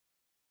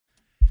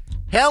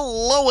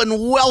Hello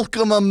and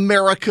welcome,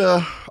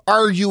 America.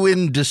 Are you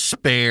in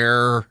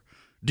despair?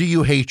 Do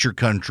you hate your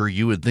country?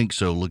 You would think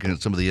so, looking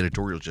at some of the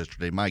editorials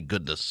yesterday. My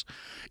goodness.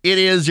 It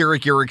is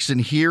Eric Erickson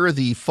here.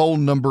 The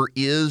phone number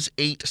is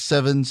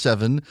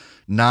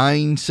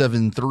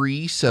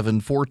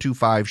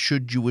 877-973-7425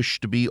 should you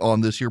wish to be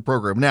on this here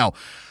program. Now,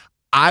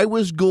 I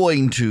was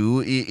going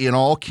to, in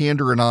all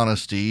candor and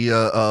honesty,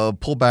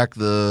 pull back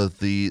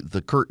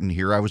the curtain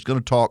here. I was going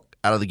to talk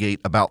out of the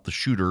gate about the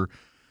shooter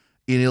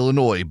in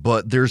Illinois,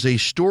 but there's a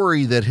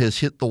story that has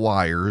hit the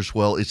wires.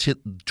 Well, it's hit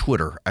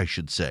Twitter, I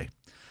should say.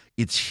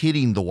 It's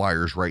hitting the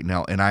wires right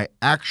now, and I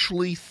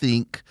actually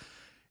think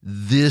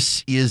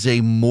this is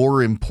a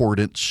more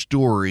important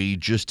story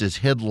just as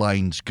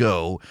headlines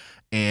go,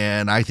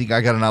 and I think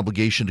I got an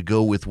obligation to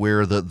go with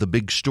where the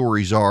big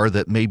stories are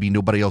that maybe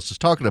nobody else is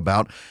talking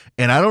about,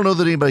 and I don't know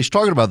that anybody's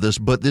talking about this,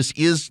 but this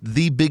is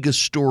the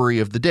biggest story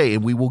of the day,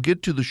 and we will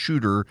get to the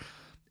shooter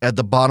at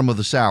the bottom of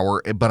this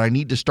hour, but I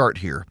need to start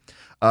here.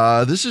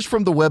 This is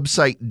from the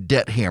website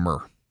Debt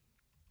Hammer.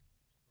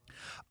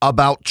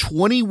 About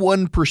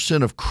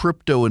 21% of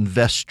crypto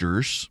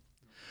investors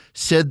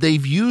said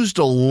they've used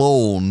a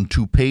loan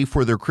to pay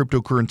for their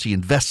cryptocurrency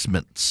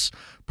investments.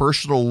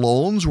 Personal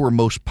loans were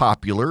most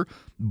popular,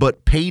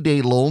 but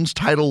payday loans,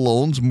 title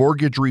loans,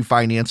 mortgage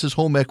refinances,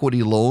 home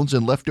equity loans,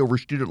 and leftover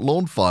student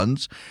loan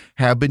funds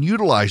have been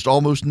utilized.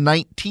 Almost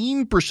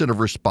 19%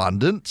 of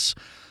respondents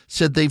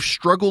said they've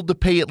struggled to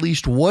pay at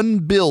least one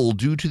bill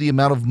due to the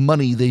amount of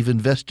money they've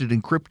invested in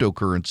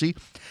cryptocurrency.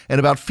 And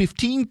about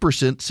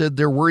 15% said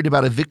they're worried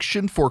about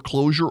eviction,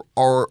 foreclosure,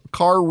 or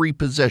car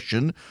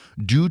repossession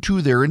due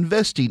to their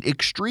investing.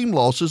 Extreme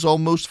losses,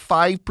 almost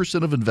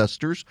 5% of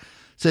investors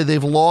say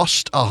they've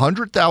lost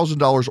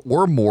 $100,000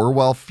 or more,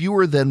 while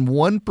fewer than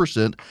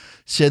 1%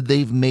 said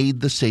they've made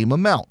the same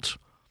amount.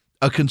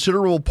 A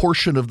considerable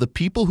portion of the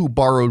people who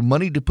borrowed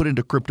money to put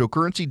into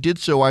cryptocurrency did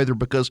so either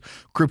because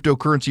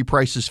cryptocurrency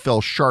prices fell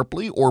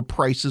sharply or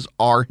prices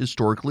are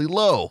historically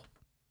low.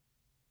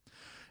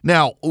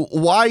 Now,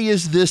 why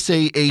is this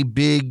a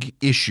big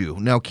issue?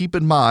 Now, keep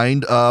in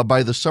mind,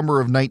 by the summer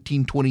of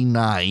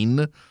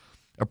 1929,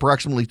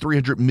 approximately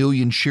 300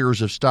 million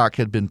shares of stock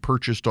had been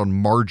purchased on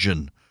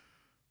margin.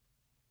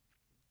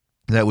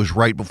 That was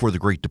right before the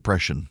Great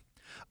Depression.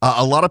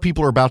 A lot of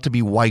people are about to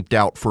be wiped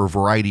out for a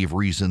variety of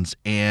reasons,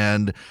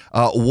 and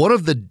one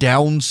of the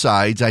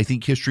downsides I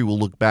think history will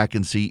look back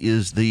and see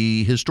is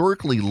the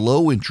historically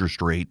low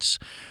interest rates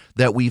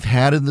that we've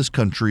had in this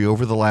country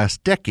over the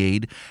last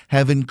decade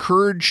have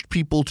encouraged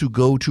people to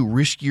go to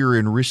riskier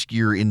and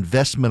riskier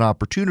investment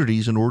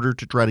opportunities in order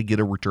to try to get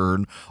a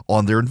return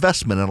on their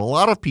investment. And a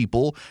lot of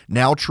people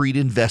now treat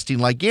investing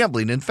like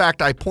gambling. In fact,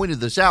 I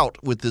pointed this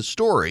out with this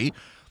story,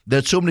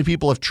 that so many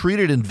people have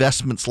treated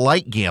investments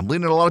like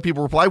gambling, and a lot of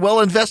people reply, well,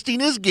 investing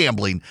is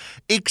gambling,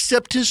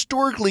 except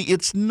historically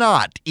it's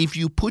not. If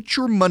you put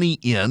your money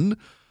in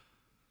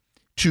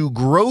to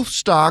growth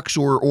stocks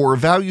or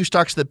value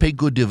stocks that pay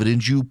good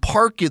dividends, you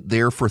park it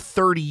there for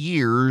 30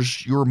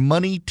 years, your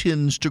money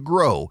tends to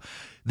grow.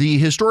 The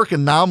historic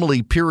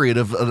anomaly period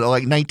of like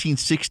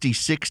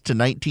 1966 to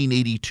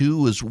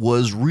 1982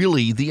 was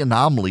really the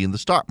anomaly in the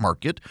stock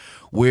market,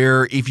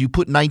 where if you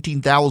put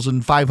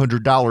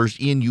 $19,500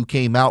 in, you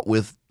came out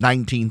with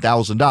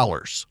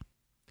 $19,000.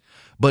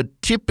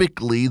 But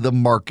typically the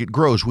market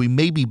grows. We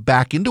may be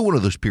back into one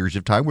of those periods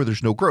of time where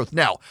there's no growth.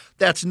 Now,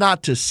 that's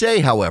not to say,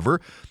 however,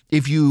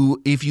 if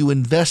you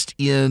invest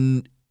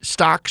in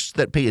stocks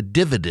that pay a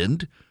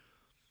dividend,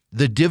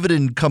 the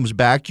dividend comes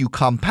back, you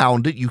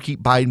compound it, you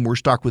keep buying more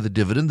stock with a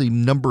dividend, the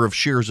number of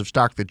shares of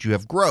stock that you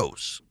have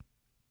grows.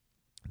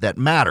 That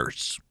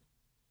matters.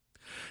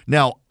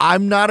 Now,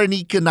 I'm not an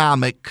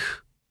economic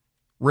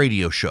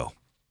radio show.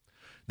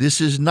 This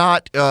is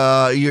not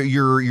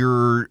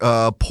your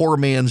poor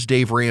man's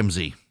Dave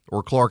Ramsey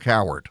or Clark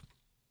Howard.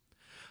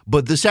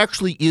 But this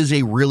actually is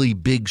a really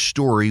big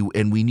story,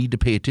 and we need to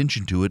pay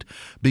attention to it,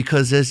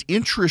 because as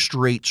interest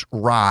rates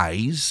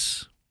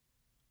rise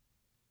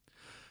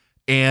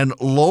and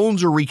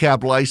loans are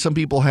recapitalized, some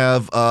people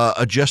have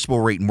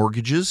adjustable rate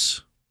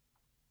mortgages.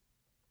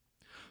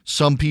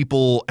 Some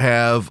people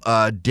have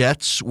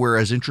debts where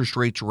as interest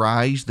rates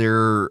rise,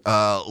 their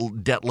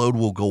debt load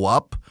will go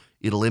up.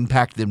 It'll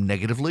impact them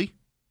negatively.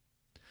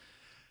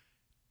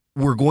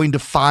 We're going to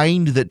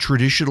find that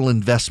traditional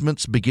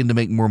investments begin to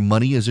make more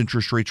money as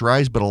interest rates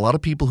rise, but a lot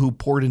of people who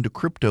poured into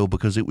crypto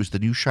because it was the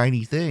new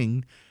shiny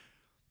thing,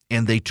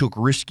 and they took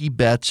risky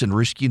bets and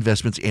risky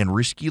investments and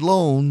risky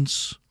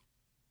loans,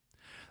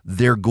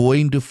 they're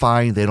going to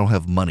find they don't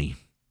have money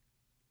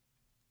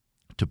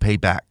to pay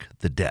back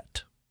the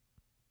debt.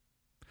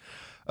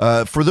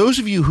 For those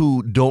of you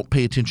who don't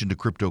pay attention to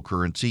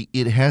cryptocurrency,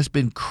 it has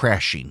been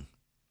crashing.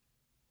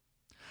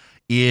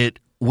 It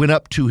went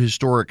up to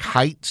historic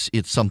heights.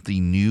 It's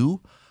something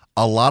new.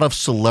 A lot of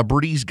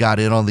celebrities got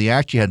in on the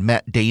act. You had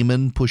Matt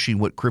Damon pushing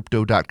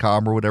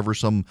crypto.com or whatever,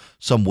 some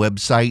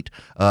website,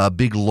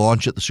 big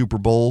launch at the Super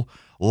Bowl.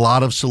 A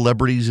lot of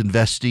celebrities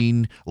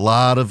investing, a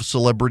lot of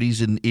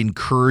celebrities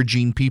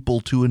encouraging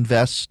people to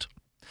invest.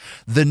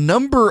 The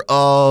number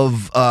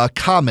of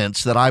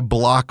comments that I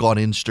block on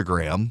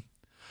Instagram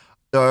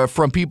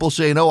from people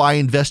saying, oh, I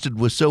invested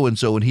with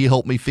so-and-so and he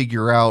helped me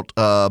figure out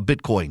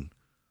Bitcoin.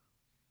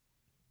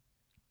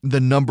 The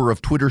number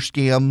of Twitter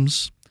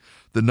scams,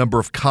 the number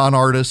of con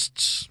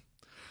artists,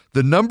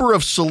 the number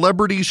of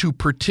celebrities who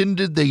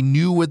pretended they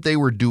knew what they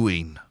were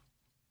doing,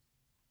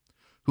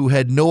 who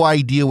had no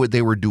idea what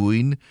they were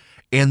doing,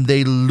 and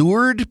they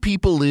lured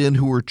people in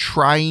who were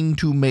trying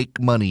to make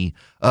money,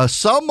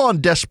 some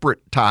on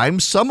desperate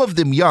times, some of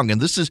them young.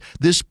 And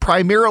this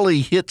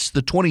primarily hits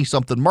the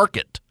 20-something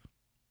market.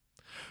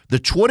 The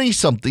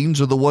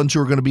 20-somethings are the ones who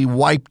are going to be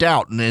wiped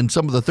out, and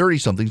some of the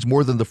 30-somethings,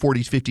 more than the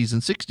 40s, 50s,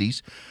 and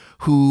 60s,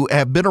 who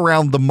have been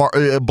around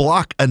the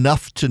block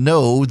enough to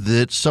know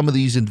that some of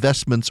these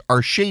investments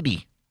are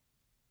shady.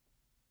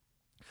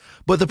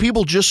 But the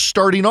people just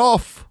starting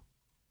off,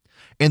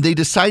 and they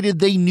decided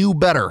they knew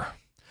better.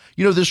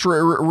 You know, this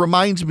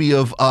reminds me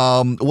of,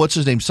 what's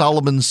his name,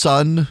 Solomon's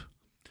son,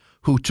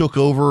 who took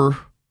over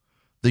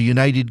the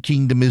United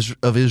Kingdom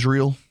of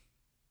Israel.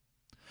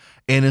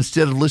 And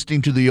instead of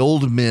listening to the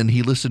old men,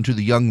 he listened to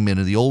the young men.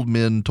 And the old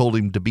men told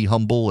him to be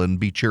humble and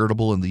be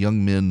charitable. And the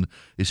young men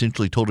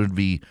essentially told him to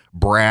be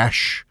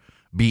brash,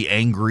 be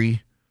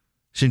angry,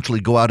 essentially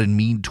go out and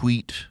mean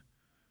tweet,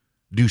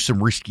 do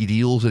some risky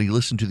deals. And he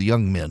listened to the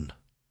young men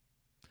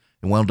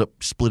and wound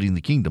up splitting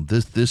the kingdom.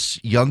 This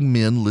young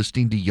men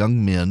listening to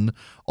young men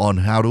on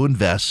how to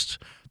invest.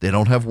 They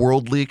don't have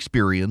worldly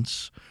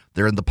experience.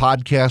 They're in the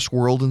podcast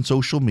world and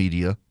social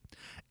media.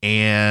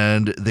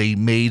 And they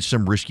made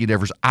some risky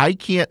endeavors. I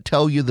can't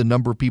tell you the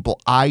number of people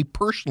I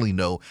personally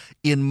know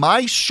in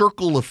my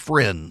circle of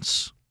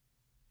friends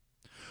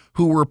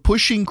who were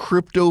pushing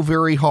crypto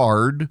very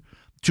hard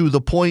to the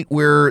point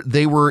where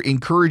they were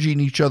encouraging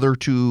each other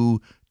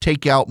to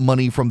take out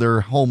money from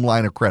their home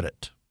line of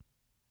credit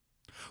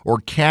or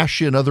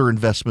cash in other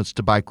investments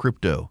to buy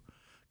crypto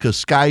because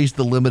sky's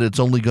the limit. It's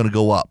only going to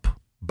go up.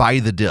 Buy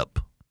the dip.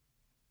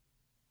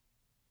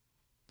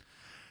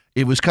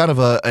 It was kind of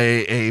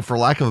a, for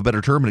lack of a better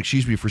term, and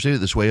excuse me for saying it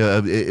this way,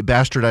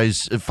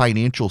 bastardized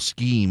financial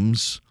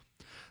schemes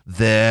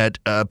that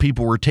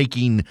people were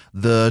taking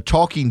the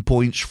talking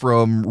points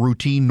from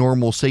routine,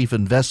 normal, safe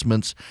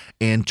investments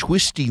and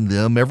twisting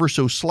them ever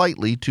so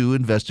slightly to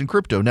invest in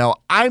crypto. Now,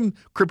 I'm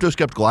crypto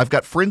skeptical. I've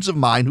got friends of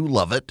mine who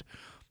love it,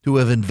 who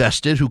have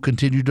invested, who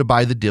continue to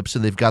buy the dips,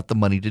 and they've got the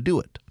money to do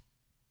it.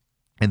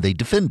 And they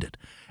defend it.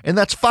 And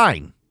that's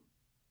fine.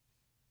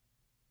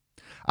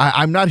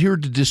 I'm not here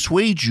to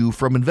dissuade you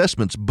from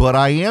investments, but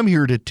I am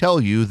here to tell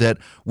you that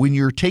when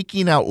you're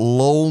taking out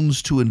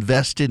loans to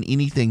invest in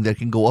anything that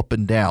can go up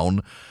and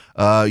down,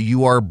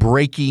 you are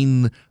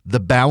breaking the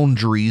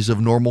boundaries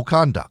of normal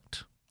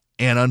conduct.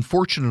 And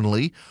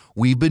unfortunately,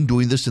 we've been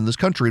doing this in this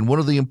country. And one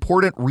of the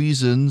important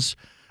reasons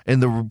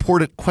and the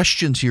important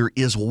questions here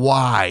is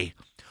why?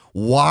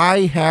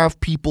 Why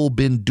have people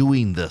been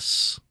doing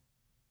this?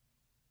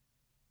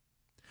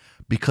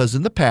 Because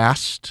in the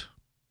past,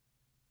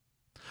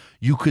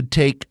 you could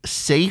take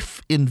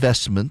safe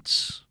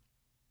investments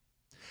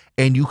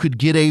and you could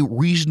get a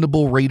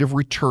reasonable rate of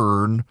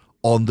return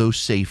on those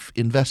safe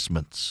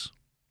investments.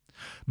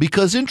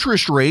 Because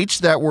interest rates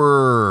that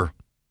were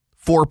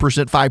 4%,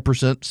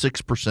 5%,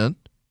 6%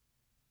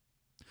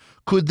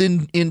 could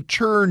then in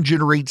turn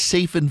generate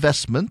safe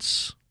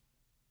investments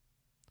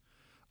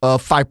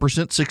of 5%,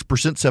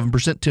 6%, 7%,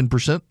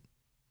 10%.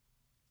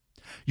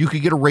 You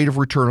could get a rate of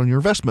return on your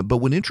investment. But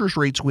when interest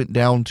rates went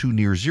down to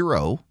near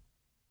zero,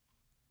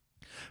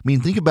 I mean,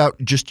 think about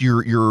just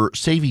your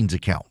savings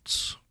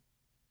accounts,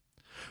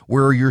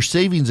 where your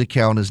savings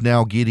account is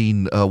now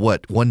getting,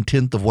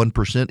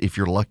 0.1% if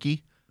you're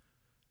lucky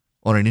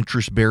on an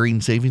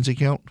interest-bearing savings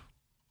account.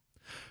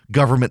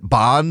 Government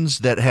bonds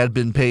that had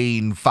been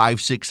paying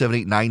 5, 6, 7,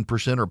 8,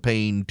 9% are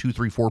paying 2,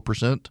 3,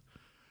 4%.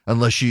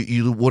 Unless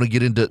you want to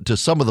get into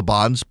some of the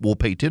bonds, will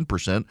pay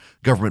 10%.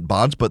 Government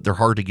bonds, but they're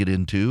hard to get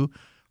into,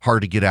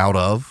 hard to get out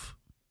of,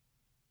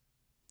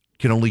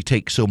 can only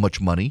take so much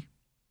money.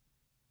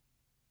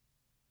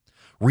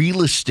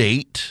 Real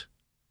estate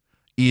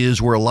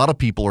is where a lot of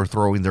people are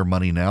throwing their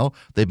money now.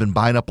 They've been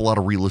buying up a lot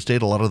of real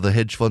estate, a lot of the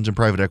hedge funds and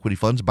private equity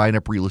funds buying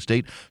up real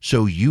estate.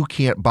 So you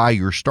can't buy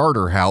your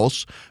starter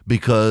house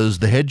because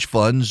the hedge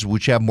funds,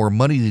 which have more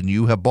money than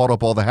you, have bought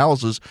up all the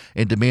houses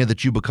and demand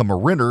that you become a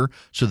renter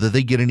so that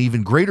they get an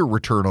even greater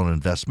return on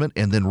investment,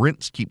 and then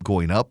rents keep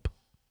going up.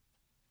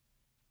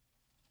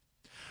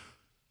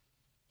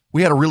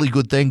 We had a really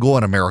good thing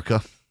going,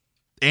 America,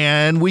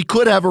 and we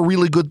could have a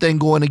really good thing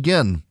going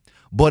again.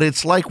 But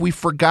it's like we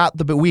forgot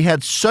but we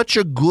had such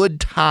a good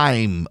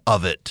time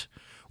of it.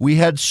 We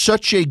had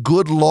such a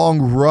good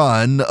long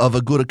run of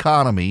a good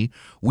economy.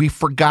 We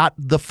forgot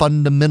the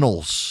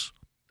fundamentals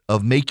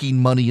of making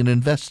money and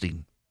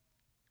investing.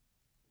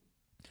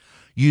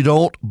 You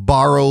don't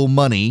borrow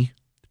money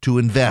to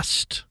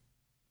invest.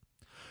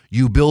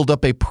 You build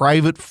up a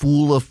private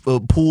pool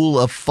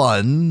of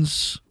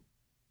funds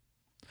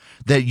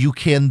that you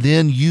can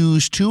then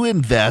use to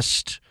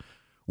invest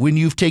when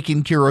you've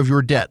taken care of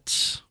your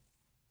debts.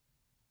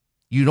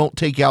 You don't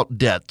take out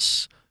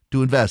debts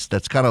to invest.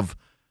 That's kind of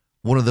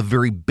one of the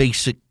very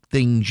basic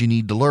things you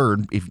need to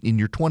learn in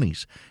your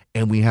 20s.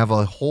 And we have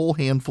a whole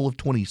handful of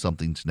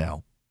 20-somethings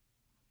now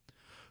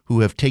who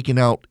have taken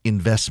out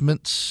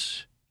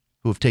investments,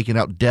 who have taken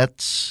out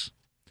debts,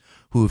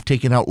 who have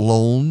taken out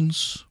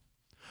loans,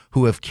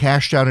 who have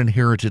cashed out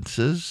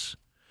inheritances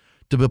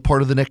to be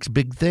part of the next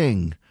big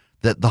thing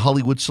that the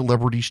Hollywood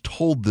celebrities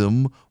told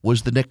them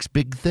was the next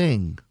big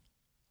thing.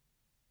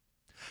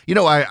 You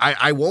know,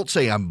 I won't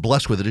say I'm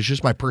blessed with it. It's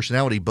just my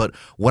personality. But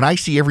when I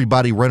see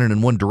everybody running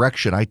in one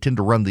direction, I tend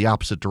to run the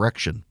opposite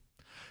direction.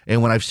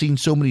 And when I've seen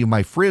so many of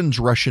my friends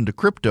rush into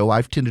crypto,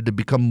 I've tended to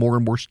become more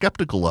and more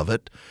skeptical of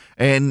it.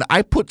 And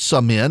I put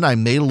some in, I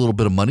made a little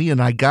bit of money,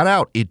 and I got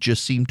out. It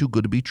just seemed too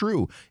good to be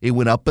true. It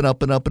went up and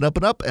up and up and up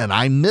and up, and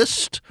I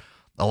missed.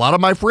 A lot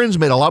of my friends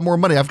made a lot more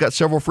money. I've got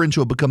several friends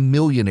who have become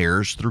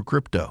millionaires through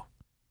crypto.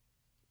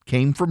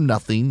 Came from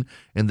nothing,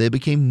 and they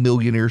became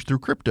millionaires through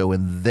crypto,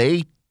 and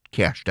they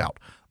cashed out.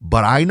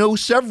 But I know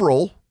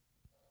several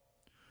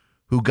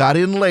who got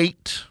in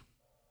late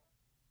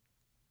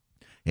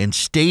and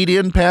stayed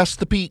in past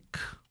the peak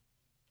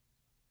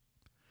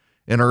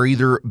and are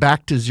either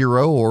back to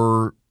zero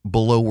or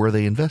below where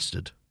they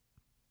invested.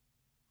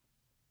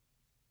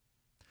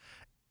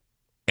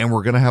 And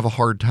we're going to have a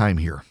hard time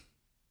here.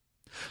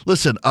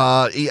 Listen,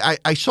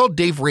 I saw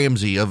Dave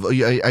Ramsey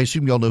I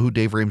assume y'all know who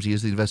Dave Ramsey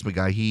is, the investment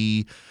guy.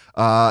 He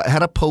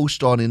had a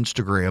post on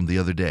Instagram the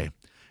other day.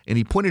 And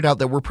he pointed out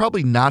that we're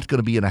probably not going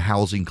to be in a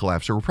housing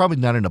collapse, or we're probably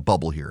not in a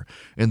bubble here.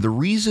 And the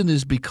reason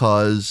is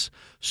because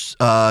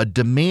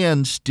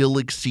demand still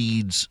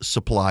exceeds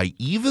supply,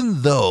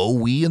 even though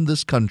we in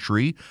this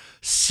country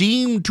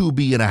seem to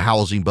be in a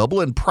housing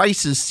bubble and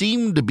prices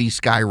seem to be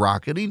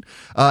skyrocketing.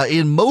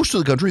 In most of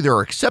the country, there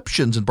are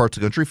exceptions in parts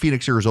of the country,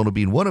 Phoenix, Arizona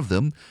being one of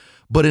them.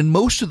 But in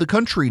most of the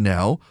country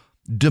now,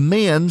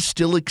 demand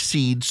still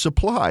exceeds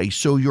supply.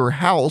 So your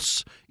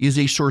house is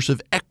a source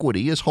of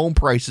equity as home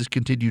prices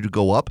continue to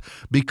go up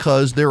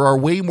because there are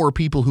way more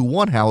people who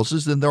want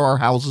houses than there are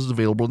houses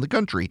available in the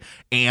country.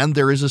 And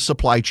there is a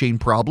supply chain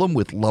problem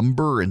with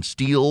lumber and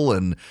steel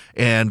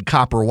and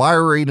copper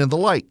wiring and the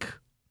like.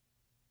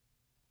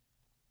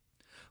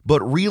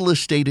 But real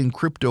estate and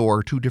crypto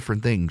are two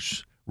different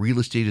things. Real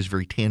estate is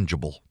very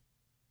tangible.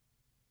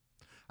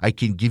 I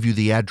can give you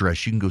the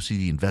address. You can go see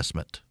the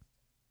investment.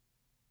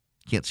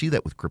 Can't see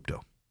that with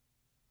crypto.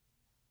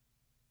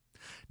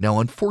 Now,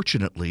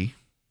 unfortunately,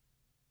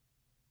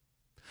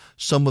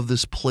 some of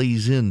this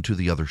plays into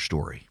the other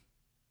story,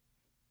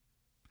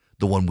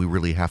 the one we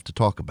really have to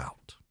talk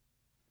about.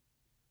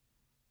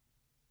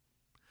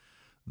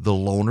 The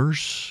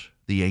loners,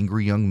 the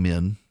angry young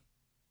men,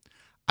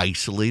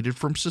 isolated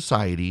from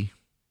society,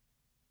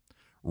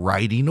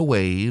 riding a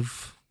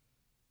wave,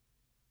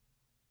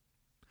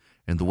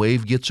 and the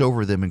wave gets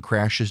over them and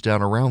crashes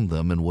down around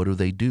them, and what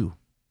do?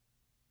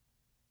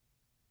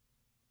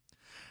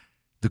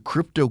 The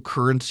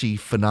cryptocurrency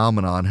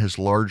phenomenon has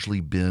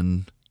largely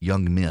been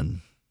young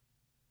men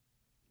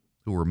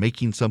who are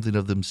making something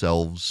of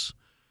themselves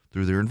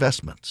through their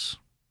investments.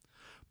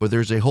 But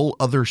there's a whole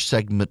other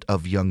segment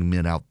of young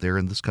men out there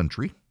in this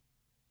country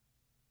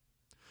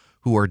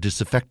who are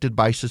disaffected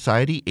by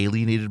society,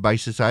 alienated by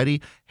society,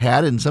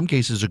 had in some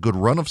cases a good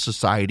run of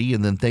society,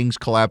 and then things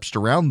collapsed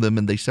around them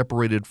and they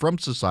separated from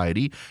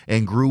society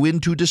and grew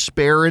into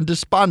despair and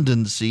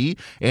despondency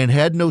and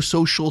had no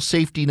social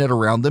safety net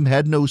around them,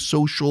 had no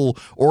social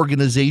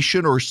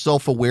organization or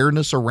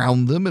self-awareness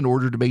around them in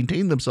order to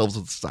maintain themselves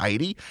in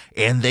society,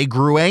 and they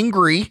grew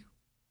angry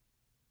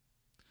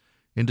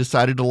and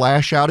decided to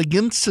lash out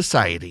against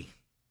society.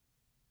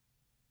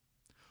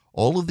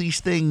 All of these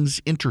things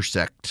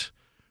intersect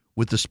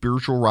with the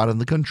spiritual rot in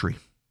the country.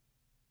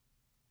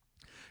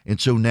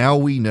 And so now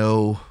we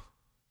know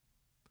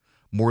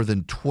more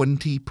than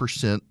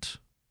 20%,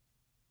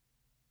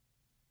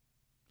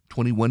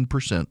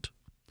 21%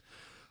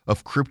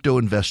 of crypto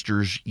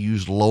investors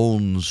use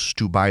loans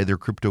to buy their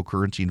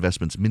cryptocurrency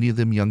investments, many of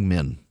them young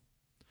men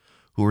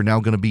who are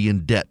now going to be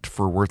in debt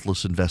for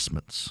worthless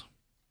investments.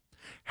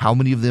 How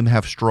many of them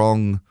have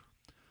strong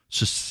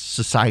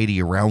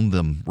society around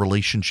them,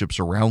 relationships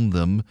around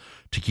them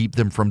to keep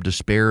them from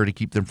despair, to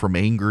keep them from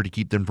anger, to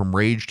keep them from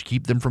rage, to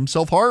keep them from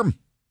self-harm?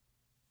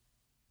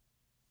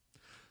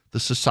 The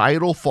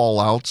societal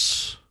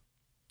fallouts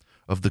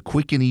of the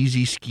quick and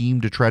easy scheme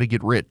to try to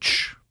get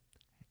rich,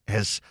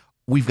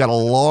 we've got a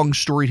long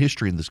storied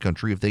history in this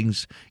country of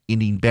things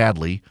ending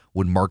badly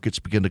when markets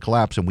begin to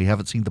collapse, and we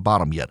haven't seen the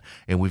bottom yet.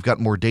 And we've got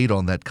more data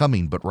on that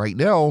coming. But right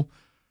now,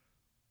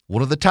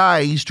 one of the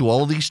ties to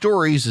all of these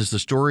stories is the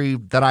story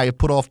that I have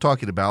put off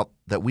talking about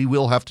that we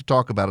will have to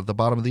talk about at the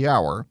bottom of the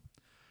hour,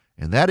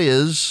 and that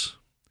is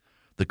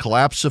the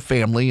collapse of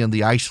family and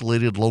the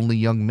isolated, lonely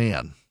young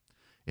man.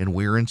 And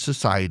where in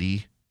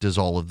society does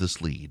all of this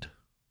lead?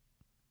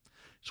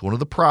 It's one of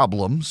the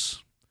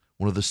problems,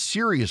 one of the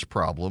serious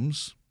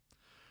problems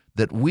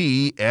that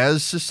we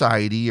as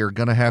society are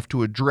going to have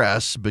to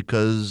address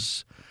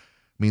because,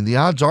 the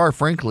odds are,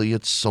 frankly,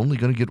 it's only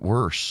going to get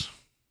worse.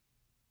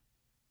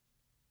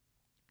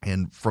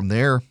 And from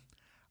there,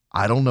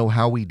 I don't know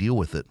how we deal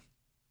with it.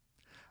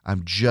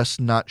 I'm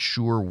just not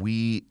sure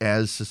we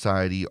as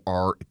society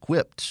are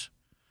equipped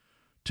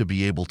to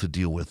be able to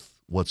deal with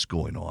what's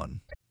going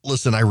on.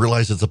 Listen, I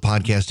realize it's a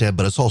podcast ad,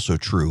 but it's also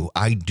true.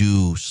 I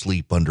do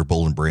sleep under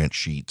Boll and Branch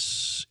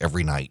sheets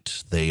every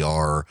night. They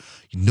are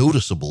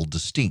noticeable,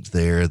 distinct.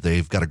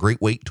 They've got a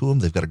great weight to them.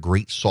 They've got a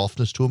great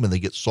softness to them, and they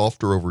get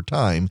softer over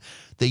time.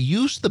 They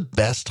use the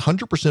best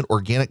 100%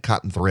 organic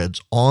cotton threads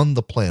on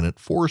the planet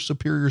for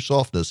superior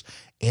softness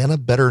and a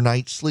better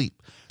night's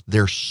sleep.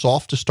 They're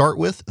soft to start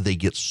with. They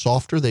get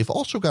softer. They've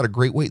also got a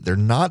great weight. They're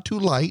not too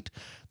light.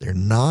 They're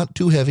not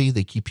too heavy.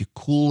 They keep you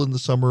cool in the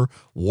summer,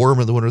 warm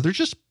in the winter. They're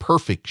just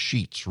perfect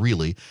sheets,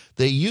 really.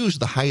 They use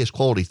the highest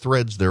quality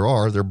threads there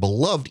are. They're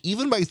beloved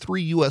even by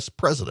 3 U.S.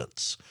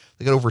 presidents.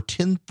 They got over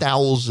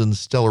 10,000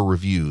 stellar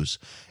reviews,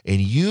 and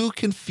you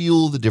can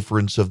feel the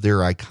difference of their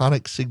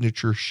iconic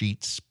signature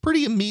sheets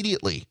pretty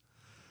immediately.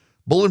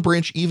 Boll and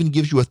Branch even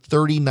gives you a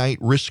 30-night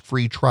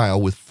risk-free trial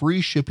with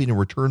free shipping and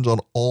returns on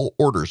all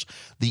orders.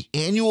 The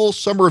annual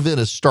summer event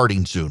is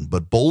starting soon,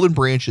 but Boll and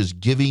Branch is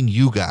giving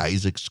you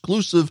guys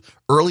exclusive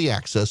early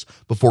access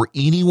before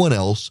anyone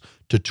else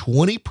to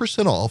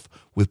 20% off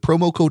with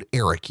promo code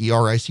ERICK,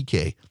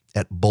 E-R-I-C-K,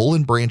 at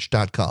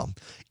bollandbranch.com.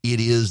 It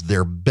is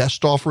their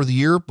best offer of the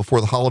year before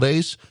the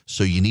holidays,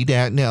 so you need to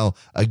act now.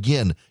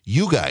 Again,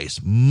 you guys,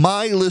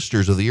 my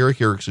listeners of the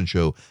Eric Erickson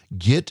Show,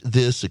 get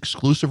this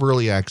exclusive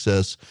early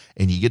access,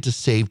 and you get to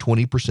save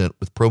 20%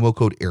 with promo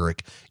code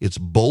ERIC. It's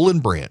Boll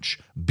and Branch,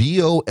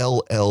 BOLLAND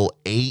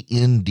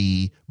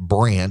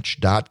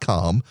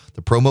branch.com.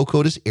 The promo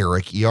code is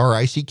ERIC,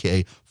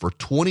 E-R-I-C-K, for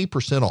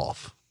 20%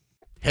 off.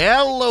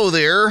 Hello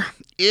there.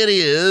 It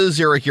is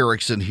Eric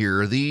Erickson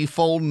here. The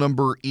phone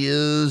number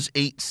is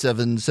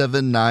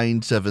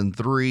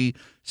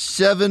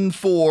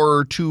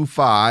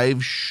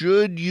 877-973-7425.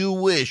 Should you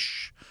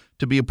wish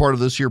to be a part of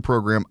this here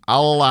program,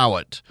 I'll allow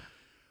it.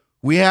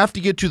 We have to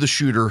get to the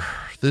shooter.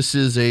 This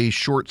is a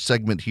short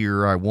segment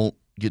here. I won't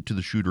get to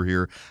the shooter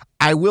here.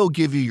 I will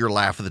give you your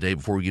laugh of the day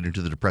before we get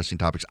into the depressing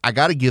topics. I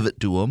got to give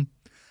it to him.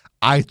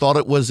 I thought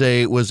it was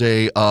a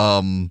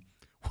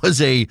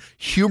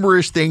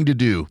humorous thing to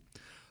do.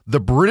 The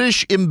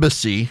British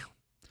Embassy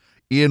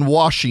in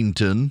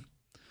Washington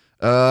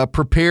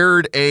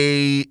prepared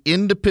a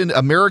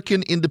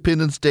American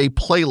Independence Day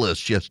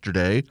playlist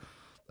yesterday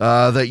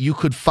that you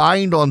could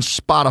find on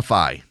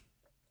Spotify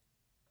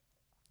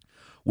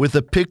with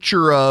a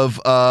picture of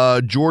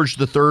George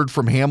III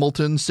from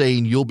Hamilton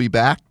saying, "You'll be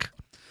back."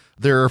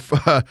 The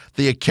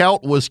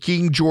account was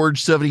King George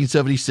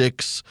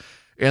 1776.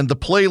 And the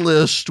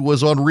playlist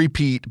was on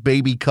repeat,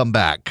 "Baby Come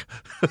Back."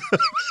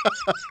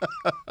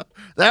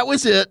 That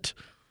was it.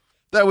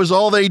 That was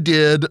all they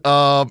did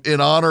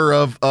in honor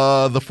of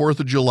the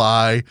 4th of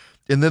July.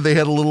 And then they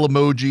had a little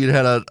emoji. It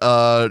had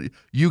a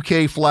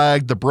UK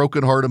flag, the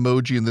broken heart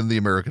emoji, and then the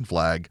American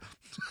flag.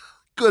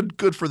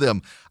 Good for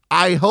them.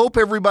 I hope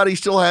everybody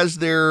still has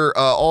their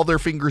all their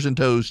fingers and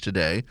toes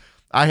today.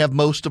 I have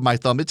most of my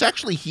thumb. It's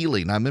actually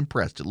healing. I'm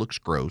impressed. It looks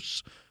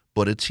gross,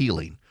 but it's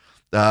healing.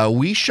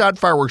 We shot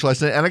fireworks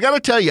last night, and I got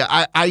to tell you,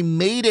 I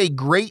made a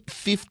great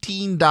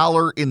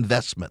 $15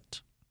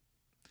 investment.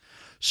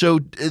 So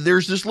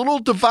there's this little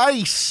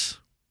device,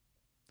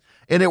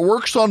 and it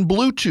works on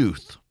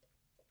Bluetooth,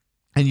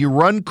 and you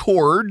run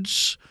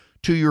cords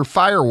to your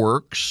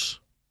fireworks,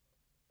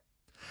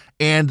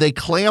 and they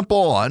clamp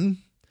on,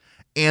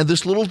 and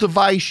this little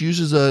device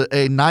uses a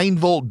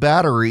 9-volt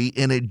battery,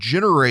 and it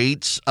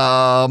generates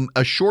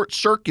a short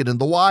circuit in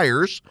the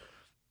wires.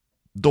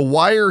 The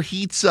wire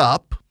heats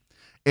up,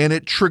 and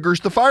it triggers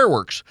the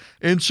fireworks.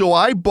 And so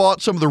I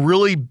bought some of the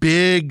really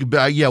big,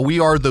 we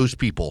are those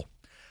people.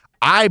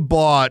 I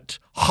bought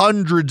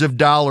hundreds of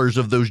dollars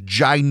of those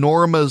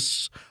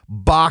ginormous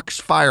box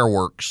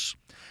fireworks.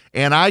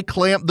 And I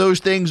clamped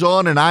those things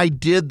on, and I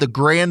did the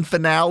grand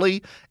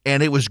finale,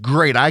 and it was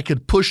great. I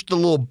could push the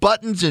little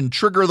buttons and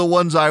trigger the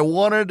ones I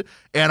wanted,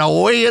 and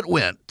away it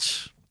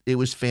went. It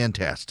was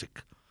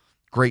fantastic.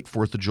 Great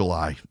 4th of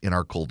July in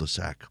our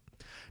cul-de-sac.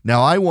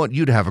 Now, I want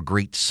you to have a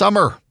great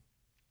summer.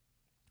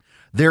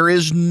 There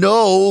is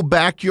no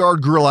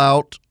backyard grill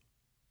out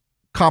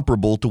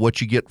comparable to what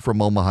you get from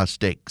Omaha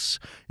Steaks.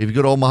 If you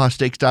go to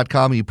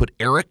omahasteaks.com and you put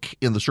Eric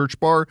in the search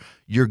bar,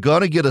 you're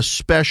going to get a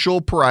special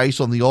price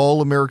on the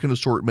All-American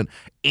assortment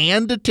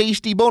and a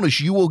tasty bonus.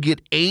 You will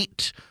get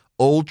 8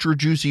 ultra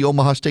juicy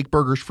Omaha Steak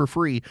burgers for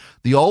free.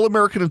 The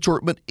All-American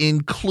assortment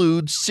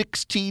includes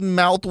 16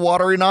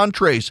 mouth-watering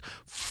entrees,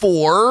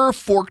 4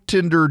 fork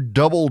tender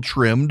double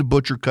trimmed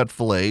butcher cut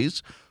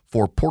fillets,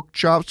 4 pork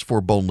chops,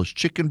 4 boneless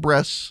chicken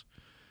breasts.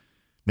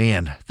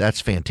 Man,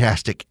 that's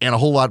fantastic. And a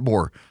whole lot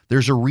more.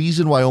 There's a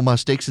reason why Omaha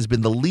Steaks has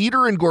been the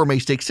leader in gourmet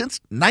steaks since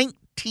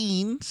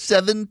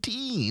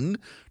 1817.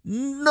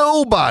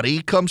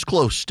 Nobody comes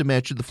close to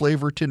matching the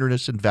flavor,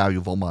 tenderness, and value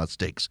of Omaha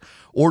steaks.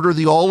 Order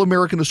the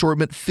all-American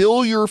assortment.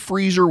 Fill your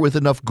freezer with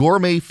enough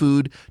gourmet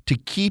food to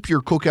keep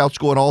your cookouts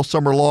going all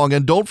summer long.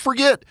 And don't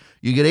forget,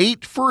 you get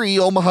 8 free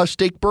Omaha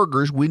Steak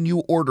burgers when you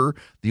order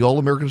the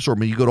all-American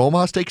assortment. You go to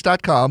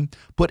omahasteaks.com,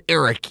 put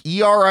Eric,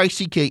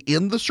 E-R-I-C-K,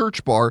 in the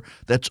search bar.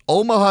 That's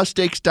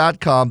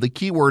omahasteaks.com. The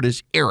keyword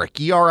is Eric,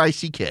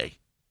 E-R-I-C-K.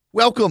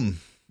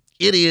 Welcome.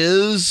 It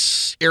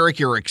is Eric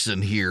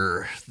Erickson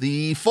here.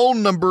 The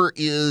phone number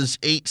is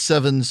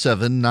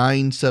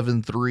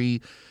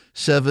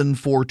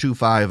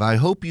 877-973-7425. I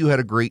hope you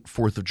had a great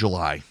 4th of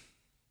July.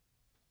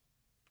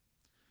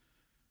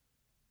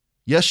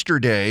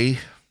 Yesterday,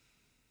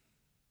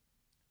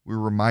 we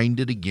were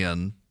reminded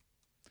again,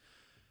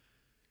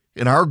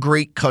 in our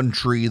great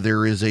country,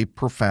 there is a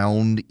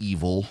profound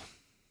evil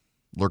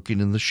lurking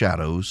in the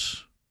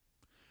shadows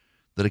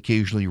that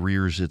occasionally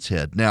rears its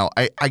head. Now,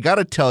 I got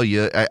to tell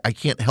you, I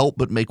can't help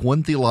but make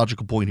one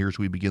theological point here as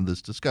we begin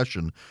this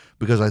discussion,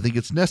 because I think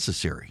it's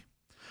necessary.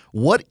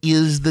 What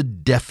is the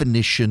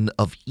definition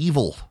of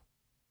evil?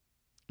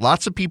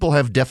 Lots of people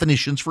have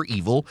definitions for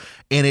evil,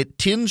 and it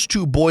tends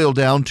to boil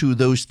down to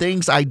those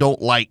things I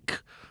don't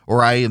like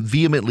or I am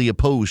vehemently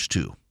opposed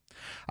to.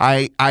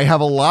 I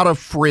have a lot of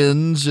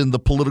friends in the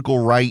political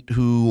right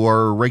who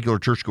are regular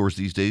churchgoers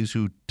these days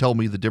who tell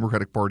me the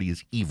Democratic Party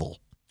is evil.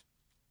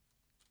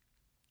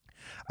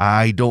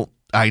 I know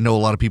a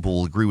lot of people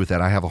will agree with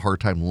that. I have a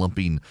hard time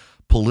lumping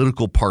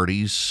political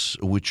parties,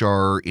 which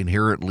are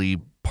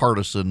inherently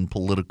partisan,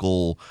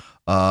 political,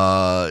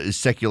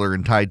 secular,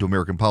 and tied to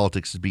American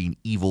politics, as being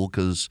evil,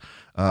 because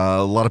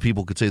a lot of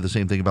people could say the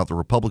same thing about the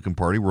Republican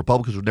Party.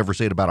 Republicans would never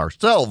say it about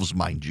ourselves,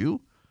 mind you.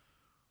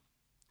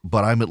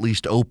 But I'm at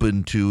least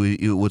open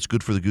to what's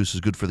good for the goose is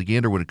good for the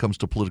gander when it comes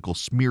to political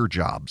smear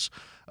jobs.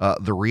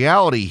 The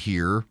reality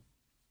here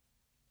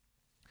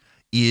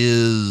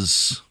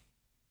is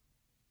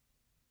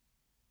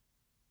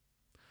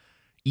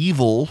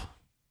evil,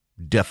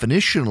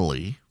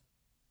 definitionally,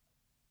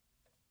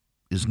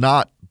 is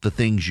not the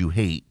things you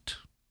hate.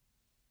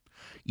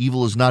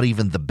 Evil is not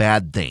even the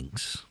bad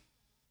things.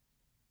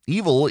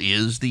 Evil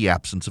is the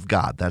absence of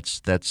God.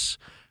 That's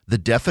the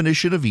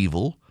definition of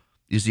evil,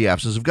 is the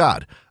absence of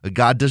God.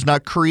 God does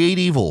not create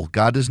evil.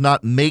 God does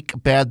not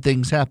make bad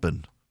things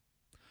happen.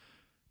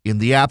 In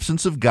the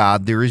absence of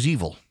God, there is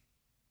evil.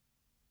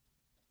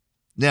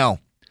 Now,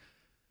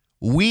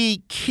 we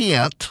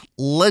can't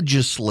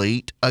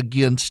legislate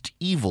against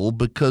evil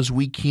because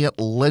we can't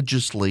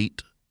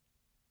legislate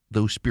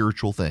those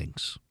spiritual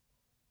things.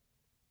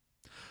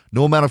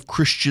 No amount of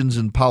Christians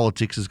in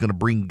politics is going to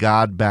bring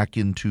God back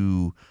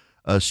into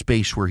a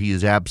space where he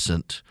is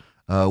absent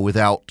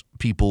without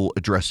people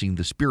addressing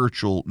the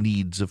spiritual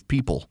needs of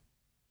people.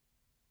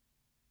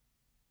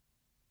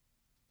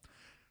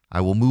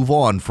 I will move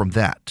on from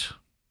that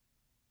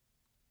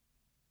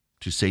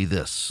to say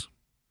this.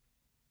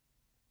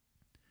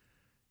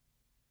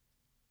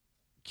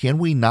 Can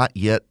we not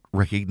yet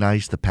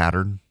recognize the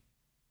pattern?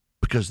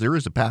 Because there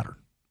is a pattern.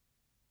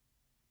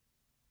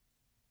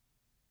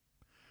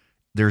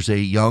 There's a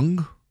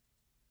young,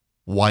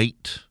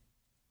 white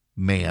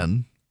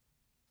man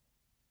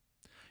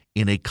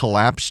in a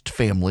collapsed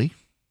family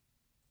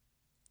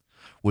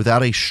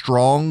without a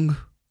strong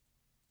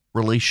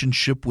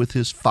relationship with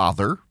his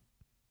father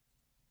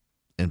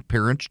and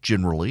parents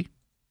generally,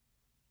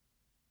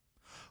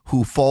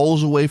 who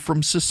falls away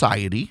from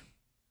society,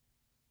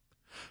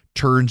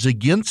 turns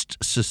against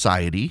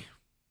society,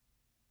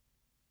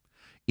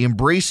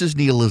 embraces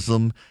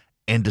nihilism,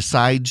 and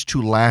decides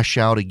to lash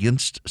out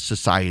against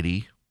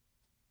society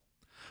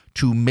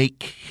to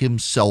make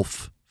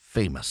himself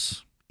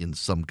famous in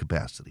some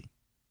capacity.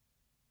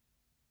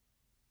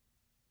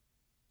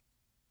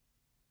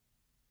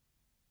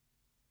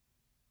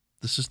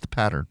 This is the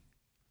pattern.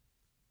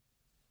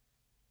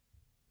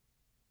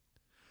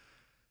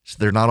 So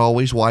they're not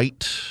always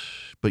white,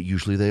 but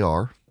usually they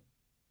are.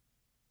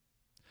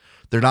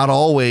 They're not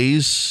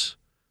always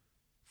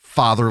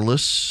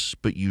fatherless,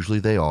 but usually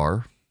they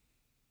are.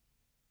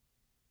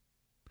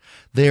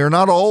 They are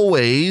not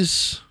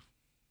always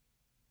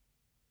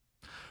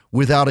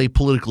without a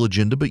political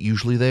agenda, but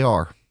usually they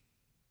are.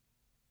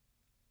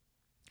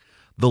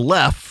 The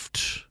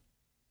left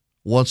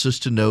wants us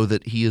to know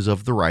that he is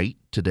of the right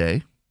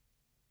today.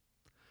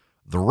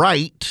 The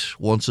right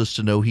wants us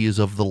to know he is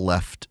of the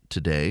left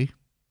today.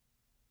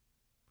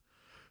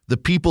 The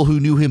people who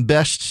knew him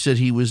best said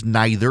he was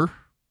neither.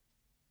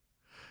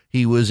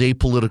 He was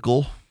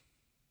apolitical.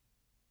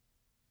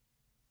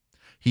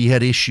 He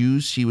had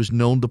issues. He was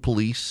known to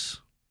police.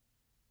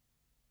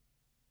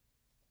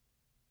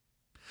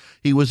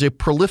 He was a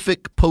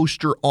prolific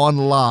poster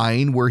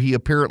online where he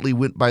apparently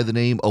went by the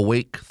name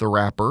Awake the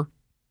Rapper.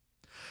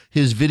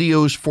 His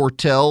videos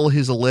foretell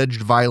his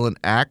alleged violent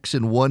acts.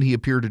 In one, he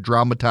appeared to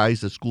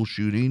dramatize a school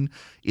shooting.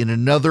 In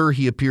another,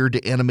 he appeared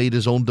to animate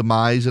his own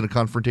demise in a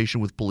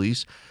confrontation with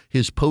police.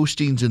 His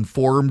postings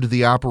informed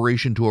the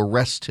operation to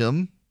arrest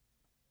him.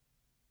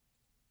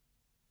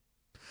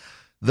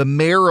 The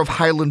mayor of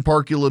Highland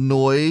Park,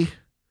 Illinois,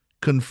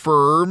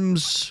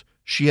 confirms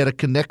she had a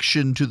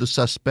connection to the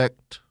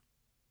suspect.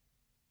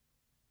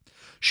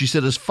 She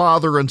said his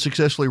father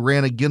unsuccessfully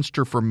ran against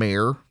her for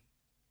mayor.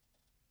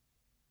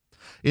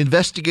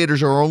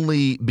 Investigators are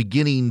only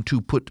beginning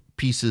to put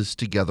pieces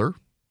together.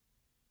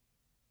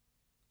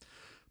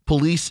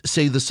 Police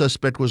say the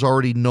suspect was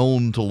already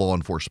known to law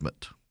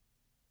enforcement.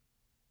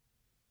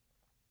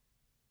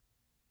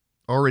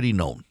 Already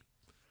known.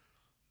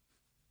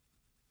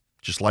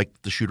 Just like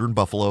the shooter in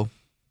Buffalo.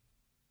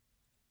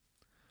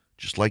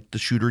 Just like the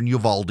shooter in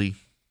Uvalde.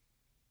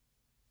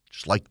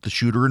 Just like the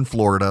shooter in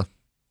Florida.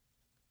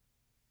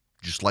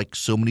 Just like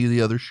so many of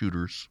the other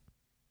shooters.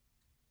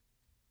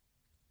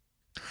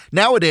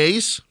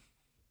 Nowadays,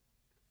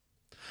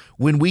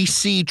 when we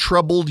see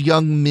troubled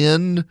young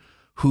men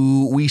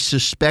who we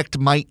suspect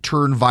might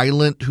turn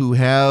violent, who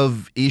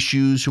have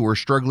issues, who are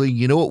struggling,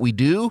 you know what we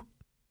do?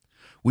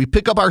 We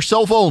pick up our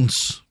cell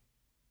phones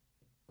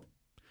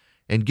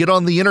and get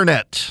on the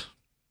internet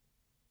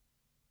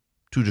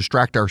to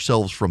distract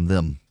ourselves from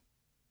them.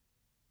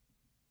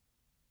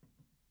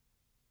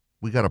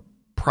 We got a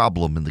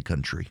problem in the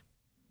country.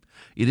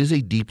 It is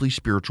a deeply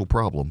spiritual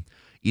problem.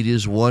 It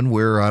is one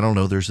where, I don't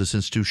know, there's this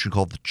institution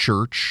called the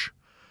church,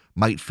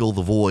 might fill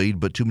the void,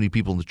 but too many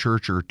people in the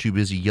church are too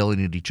busy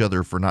yelling at each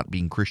other for not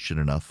being Christian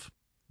enough,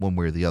 one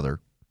way or the other.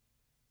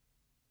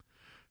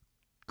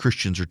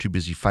 Christians are too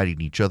busy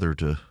fighting each other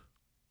to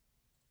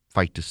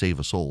fight to save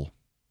a soul.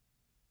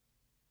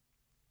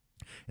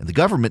 And the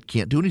government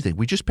can't do anything.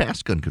 We just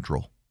passed gun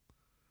control.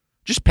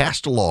 Just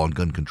passed a law on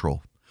gun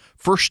control.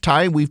 First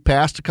time we've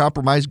passed a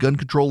compromised gun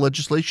control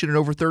legislation in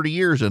over 30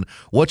 years. And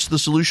what's the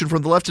solution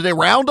from the left today?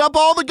 Round up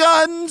all the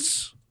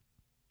guns.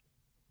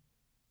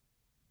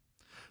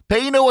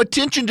 Pay no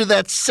attention to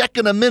that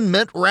Second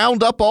Amendment.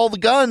 Round up all the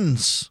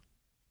guns.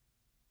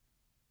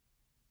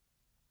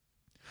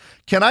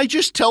 Can I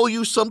just tell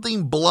you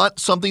something blunt,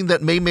 something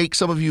that may make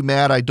some of you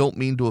mad? I don't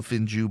mean to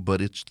offend you,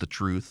 but it's the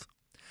truth.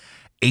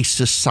 A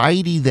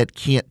society that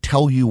can't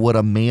tell you what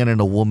a man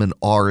and a woman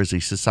are is a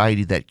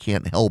society that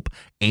can't help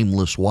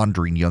aimless,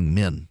 wandering young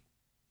men.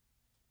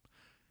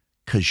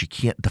 Because you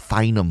can't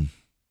define them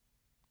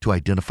to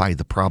identify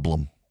the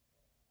problem.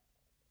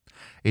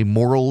 A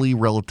morally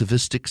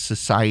relativistic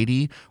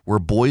society where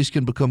boys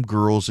can become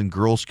girls and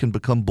girls can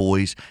become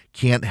boys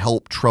can't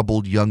help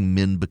troubled young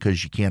men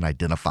because you can't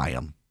identify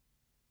them.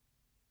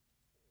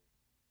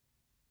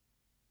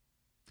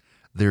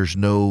 There's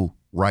no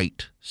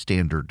right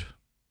standard.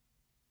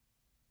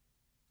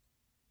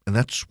 And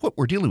that's what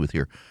we're dealing with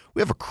here.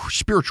 We have a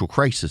spiritual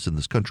crisis in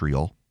this country,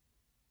 y'all.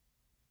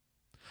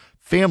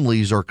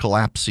 Families are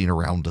collapsing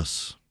around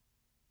us.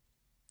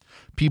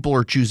 People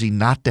are choosing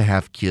not to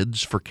have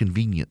kids for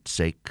convenience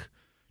sake.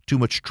 Too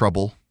much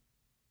trouble.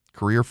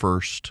 Career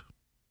first.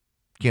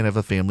 Can't have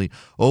a family.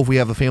 Oh, if we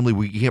have a family,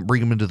 we can't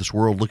bring them into this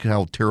world. Look at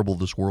how terrible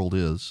this world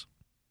is.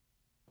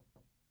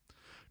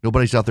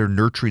 Nobody's out there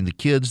nurturing the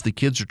kids. The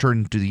kids are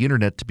turning to the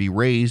internet to be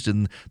raised,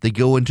 and they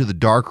go into the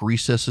dark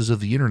recesses of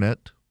the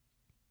internet.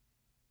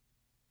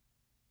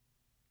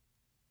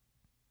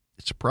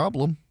 It's a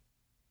problem.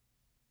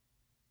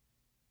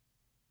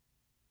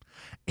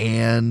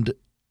 And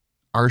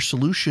our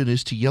solution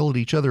is to yell at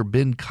each other.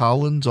 Ben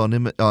Collins on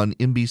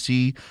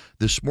NBC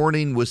this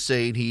morning was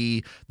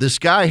saying this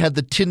guy had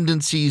the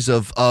tendencies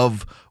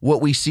of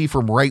what we see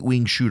from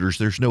right-wing shooters.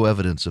 There's no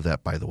evidence of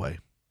that, by the way.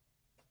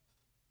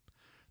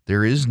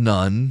 There is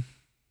none.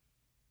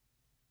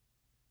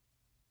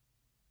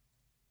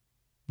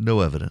 No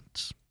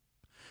evidence.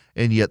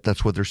 And yet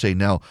that's what they're saying.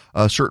 Now,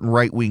 certain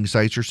right-wing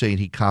sites are saying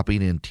he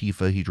copied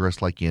Antifa. He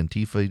dressed like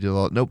Antifa. He did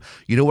all. Nope.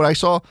 You know what I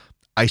saw?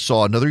 I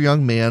saw another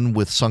young man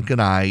with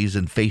sunken eyes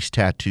and face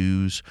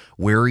tattoos,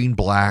 wearing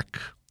black,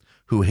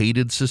 who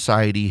hated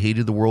society,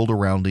 hated the world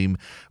around him,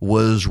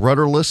 was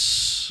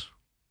rudderless,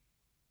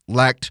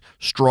 lacked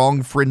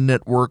strong friend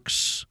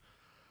networks,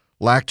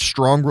 lacked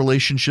strong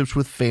relationships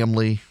with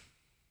family.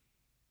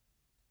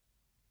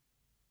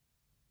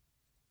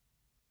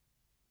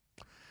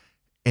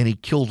 And he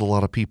killed a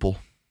lot of people.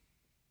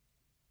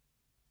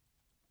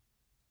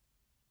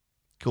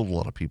 Killed a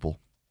lot of people.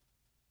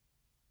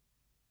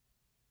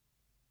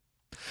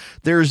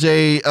 There's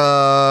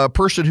a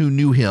person who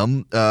knew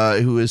him,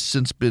 who has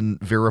since been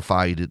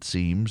verified, it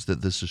seems,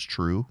 that this is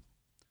true,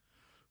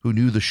 who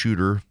knew the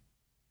shooter,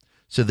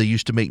 said they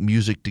used to make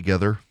music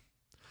together,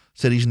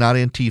 said he's not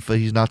Antifa,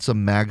 he's not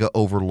some MAGA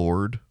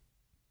overlord.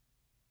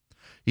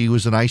 He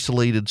was an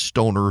isolated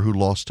stoner who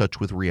lost touch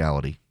with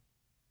reality.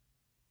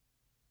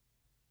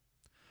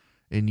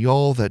 And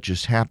y'all, that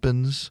just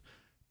happens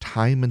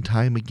time and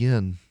time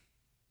again.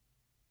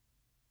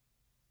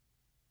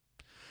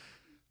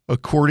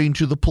 According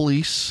to the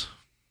police,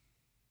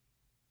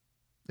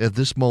 at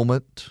this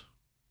moment,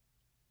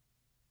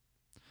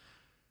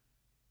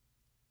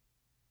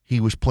 he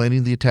was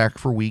planning the attack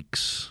for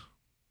weeks.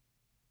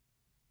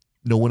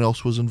 No one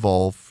else was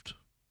involved.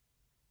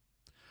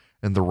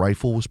 And the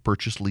rifle was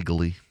purchased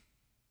legally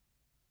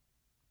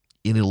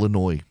in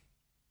Illinois,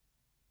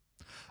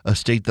 a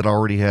state that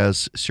already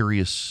has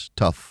serious,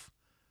 tough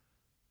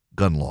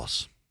gun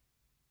laws.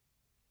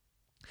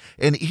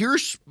 And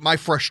here's my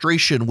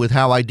frustration with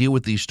how I deal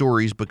with these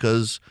stories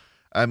because,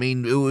 I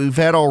mean, we've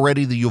had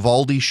already the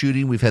Uvalde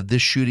shooting. We've had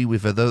this shooting.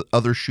 We've had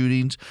other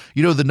shootings.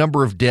 You know, the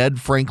number of dead,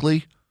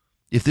 frankly,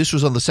 if this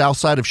was on the south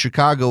side of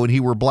Chicago and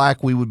he were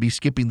black, we would be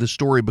skipping this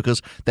story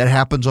because that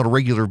happens on a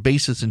regular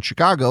basis in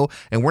Chicago.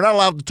 And we're not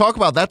allowed to talk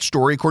about that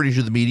story, according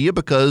to the media,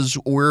 because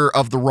we're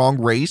of the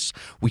wrong race.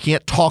 We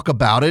can't talk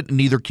about it, and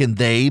neither can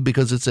they,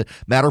 because it's a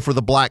matter for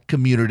the black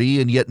community,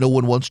 and yet no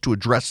one wants to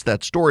address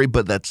that story,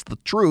 but that's the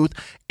truth.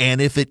 And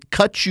if it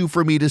cuts you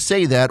for me to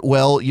say that,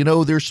 well, you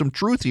know, there's some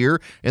truth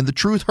here, and the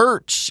truth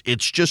hurts.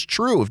 It's just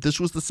true. If this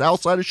was the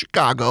south side of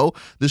Chicago,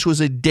 this was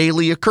a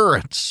daily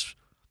occurrence.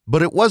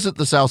 But it wasn't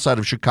the south side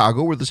of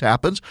Chicago where this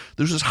happens.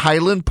 There's this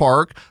Highland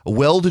Park, a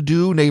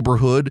well-to-do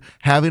neighborhood,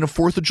 having a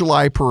 4th of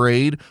July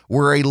parade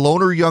where a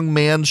loner young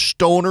man,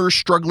 stoner,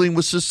 struggling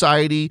with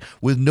society,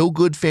 with no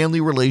good family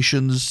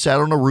relations,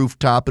 sat on a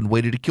rooftop and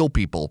waited to kill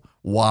people.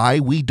 Why?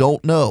 We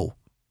don't know.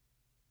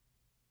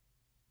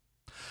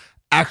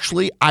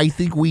 Actually, I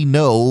think we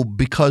know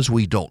because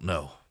we don't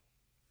know.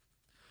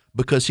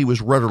 Because he was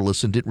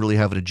rudderless and didn't really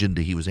have an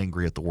agenda. He was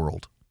angry at the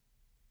world.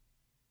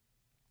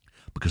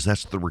 Because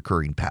that's the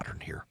recurring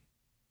pattern here.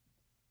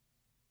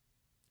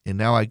 And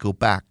now I go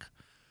back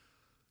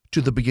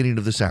to the beginning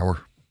of this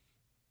hour.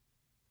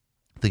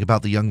 Think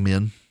about the young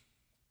men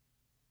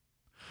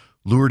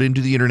lured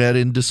into the internet,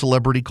 into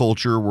celebrity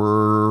culture.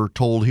 We're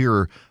told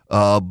here,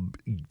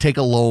 take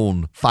a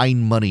loan,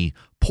 find money,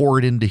 pour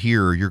it into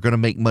here. You're going to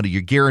make money.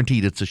 You're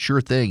guaranteed. It's a sure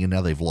thing. And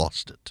now they've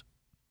lost it.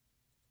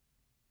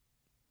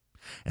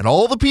 And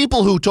all the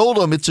people who told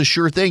them it's a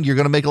sure thing, you're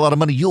going to make a lot of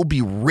money, you'll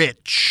be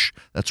rich.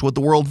 That's what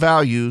the world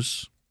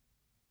values.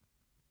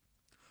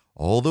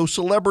 All those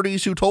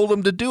celebrities who told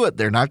them to do it,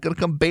 they're not going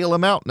to come bail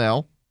them out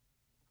now.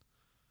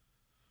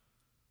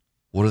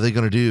 What are they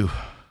going to do?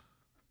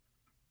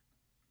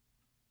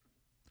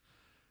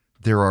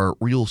 There are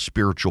real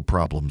spiritual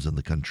problems in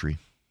the country.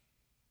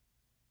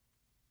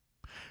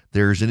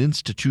 There's an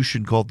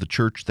institution called the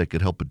church that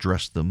could help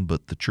address them,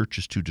 but the church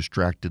is too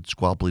distracted,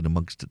 squabbling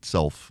amongst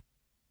itself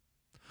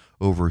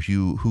over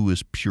who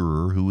is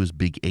pure, who is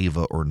Big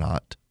Ava or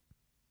not.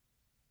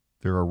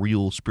 There are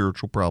real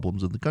spiritual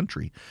problems in the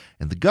country,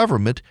 and the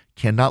government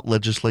cannot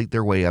legislate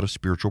their way out of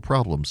spiritual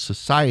problems.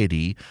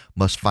 Society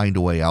must find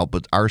a way out,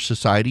 but our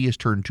society is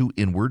turned too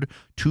inward,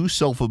 too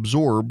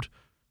self-absorbed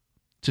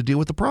to deal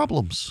with the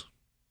problems.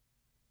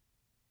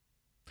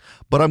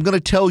 But I'm going to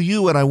tell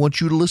you, and I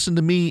want you to listen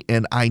to me,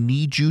 and I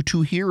need you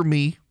to hear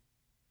me.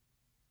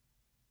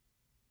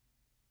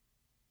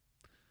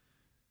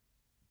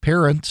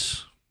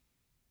 Parents,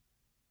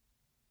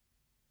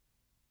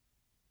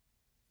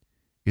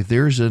 if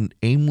there's an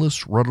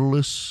aimless,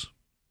 rudderless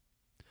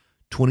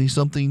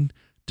 20-something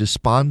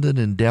despondent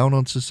and down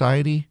on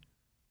society,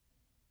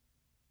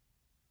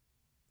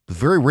 with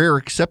very rare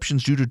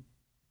exceptions due to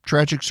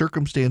tragic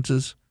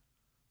circumstances,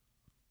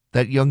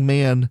 that young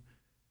man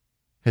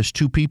has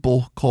two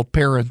people called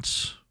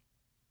parents.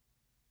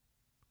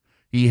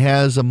 He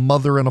has a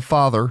mother and a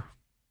father.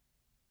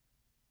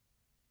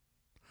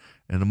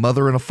 And a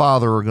mother and a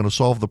father are going to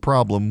solve the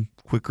problem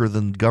quicker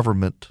than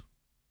government.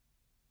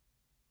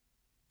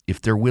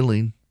 If they're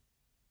willing.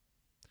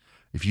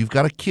 If you've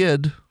got a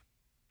kid,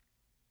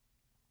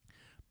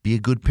 be a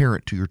good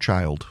parent to your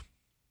child.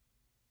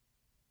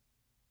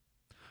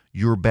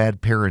 Your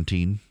bad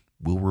parenting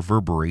will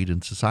reverberate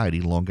in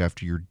society long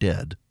after you're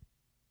dead.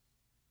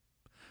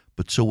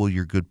 But so will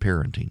your good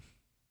parenting.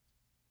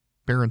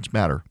 Parents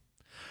matter.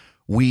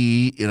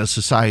 We, in a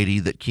society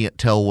that can't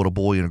tell what a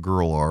boy and a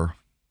girl are,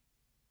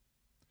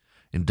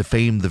 and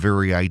defame the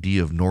very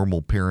idea of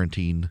normal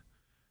parenting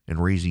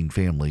and raising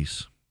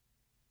families,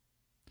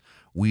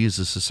 we as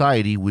a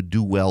society would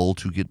do well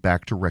to get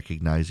back to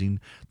recognizing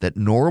that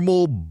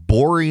normal,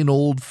 boring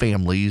old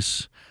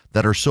families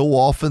that are so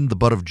often the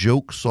butt of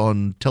jokes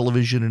on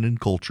television and in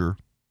culture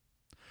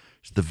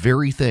is the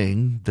very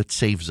thing that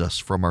saves us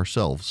from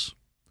ourselves,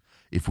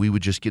 if we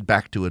would just get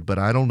back to it. But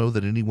I don't know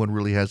that anyone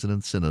really has an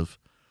incentive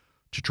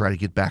to try to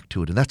get back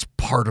to it, and that's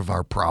part of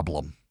our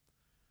problem.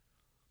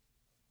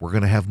 We're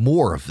going to have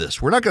more of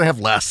this. We're not going to have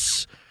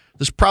less.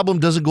 This problem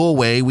doesn't go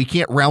away. We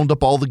can't round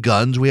up all the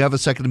guns. We have a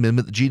Second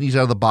Amendment. The genie's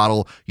out of the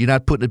bottle. You're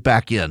not putting it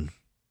back in.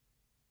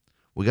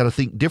 We got to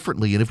think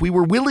differently. And if we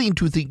were willing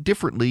to think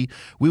differently,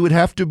 we would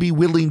have to be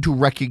willing to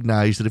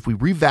recognize that if we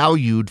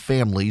revalued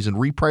families and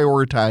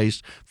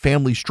reprioritized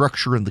family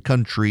structure in the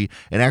country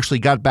and actually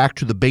got back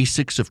to the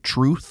basics of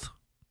truth,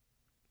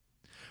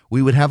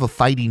 we would have a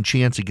fighting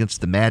chance against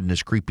the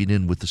madness creeping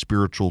in with the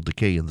spiritual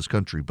decay in this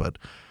country. But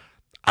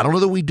I don't know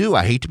that we do.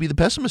 I hate to be the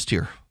pessimist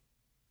here.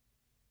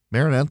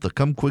 Maranatha,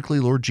 come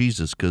quickly, Lord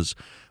Jesus, because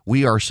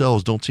we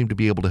ourselves don't seem to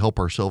be able to help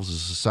ourselves as a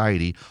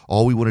society.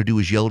 All we want to do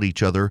is yell at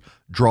each other,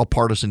 draw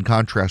partisan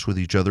contrast with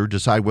each other,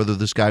 decide whether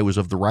this guy was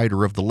of the right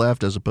or of the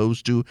left, as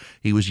opposed to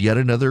he was yet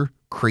another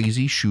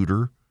crazy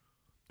shooter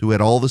who had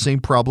all the same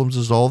problems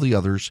as all the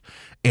others,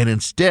 and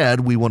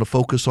instead we want to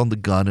focus on the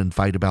gun and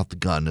fight about the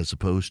gun as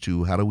opposed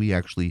to how do we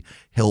actually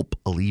help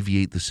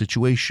alleviate the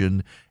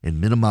situation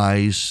and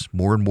minimize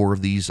more and more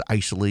of these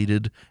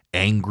isolated,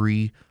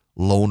 angry,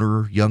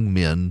 loner young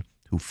men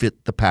who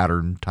fit the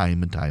pattern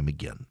time and time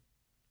again.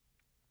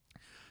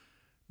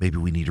 Maybe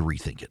we need to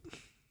rethink it.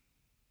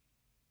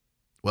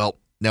 Well,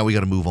 now we got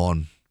to move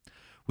on.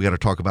 We got to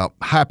talk about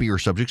happier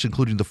subjects,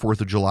 including the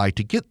 4th of July.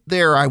 To get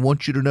there, I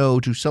want you to know,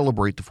 to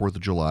celebrate the 4th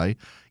of July,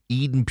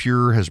 Eden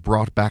Pure has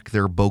brought back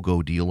their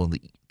BOGO deal on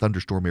the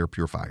Thunderstorm air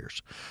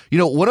purifiers. You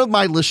know, one of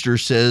my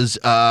listeners says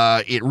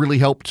it really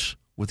helped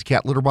with the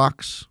cat litter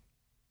box.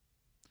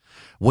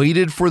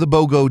 Waited for the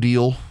BOGO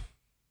deal.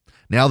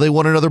 Now they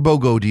want another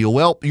BOGO deal.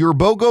 Well, your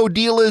BOGO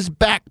deal is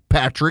back,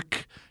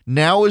 Patrick.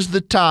 Now is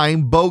the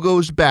time.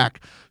 BOGO's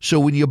back. So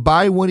when you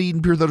buy one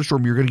Eden Pure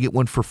Thunderstorm, you're going to get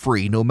one for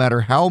free. No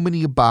matter how many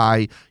you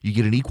buy, you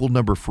get an equal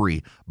number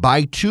free.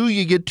 Buy 2,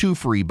 you get 2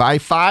 free. Buy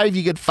 5,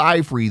 you get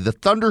 5 free. The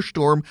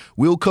Thunderstorm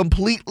will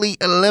completely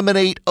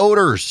eliminate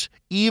odors,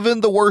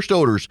 even the worst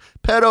odors,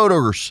 pet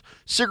odors,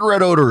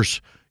 cigarette odors,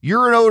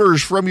 urine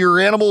odors from your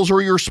animals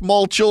or your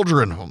small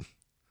children, or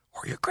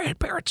your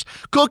grandparents,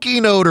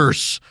 cooking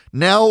odors.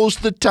 Now's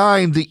the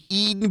time. The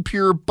Eden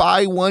Pure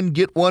buy one,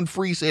 get one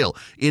free sale.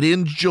 It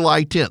ends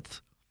July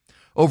 10th.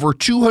 Over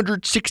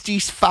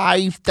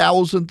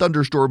 265,000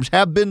 Thunderstorms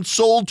have been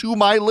sold to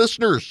my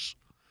listeners.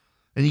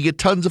 And you get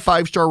tons of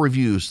 5-star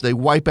reviews. They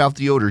wipe out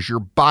the odors. You're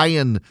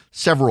buying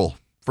several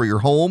for your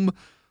home.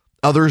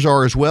 Others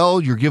are as well.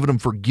 You're giving them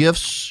for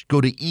gifts. Go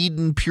to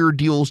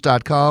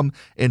EdenPureDeals.com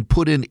and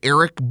put in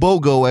Eric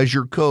Bogo as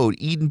your code.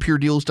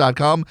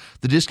 EdenPureDeals.com.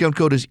 The discount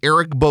code is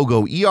Eric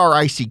Bogo,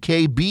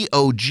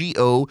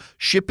 ERICKBOGO.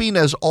 Shipping,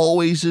 as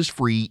always, is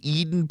free.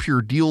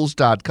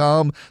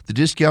 EdenPureDeals.com. The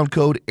discount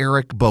code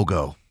Eric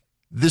Bogo.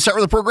 This hour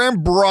of the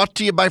program brought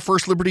to you by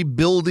First Liberty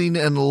Building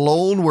and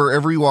Loan,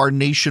 wherever you are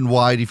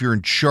nationwide. If you're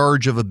in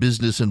charge of a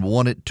business and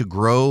want it to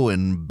grow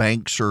and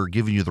banks are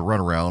giving you the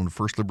runaround,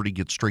 First Liberty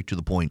gets straight to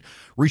the point.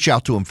 Reach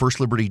out to them,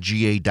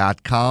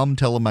 FirstLibertyGA.com.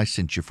 Tell them I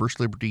sent you,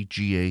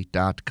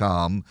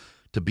 FirstLibertyGA.com,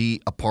 to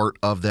be a part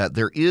of that.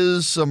 There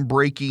is some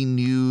breaking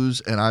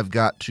news, and I've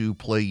got to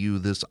play you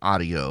this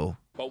audio.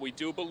 But we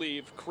do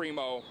believe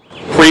Cremo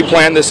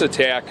pre-planned this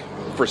attack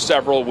for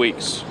several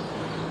weeks.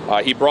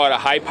 He brought a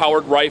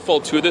high-powered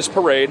rifle to this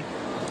parade.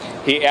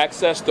 He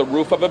accessed the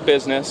roof of a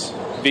business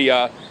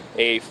via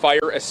a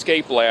fire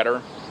escape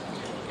ladder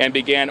and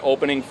began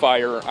opening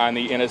fire on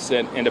the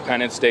innocent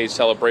Independence Day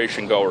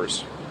celebration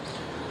goers.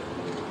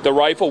 The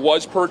rifle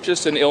was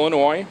purchased in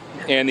Illinois,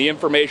 and the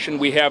information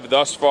we have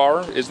thus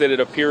far is that it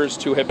appears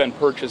to have been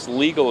purchased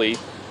legally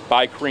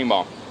by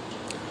Cremo.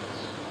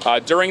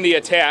 During the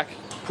attack,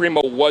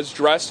 Cremo was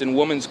dressed in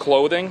women's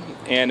clothing,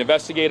 and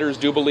investigators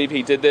do believe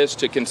he did this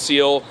to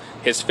conceal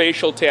his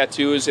facial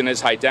tattoos and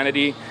his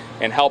identity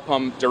and help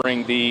him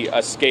during the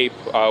escape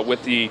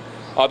with the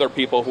other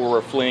people who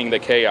were fleeing the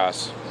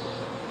chaos.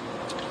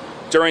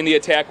 During the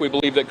attack, we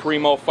believe that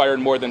Cremo fired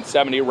more than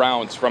 70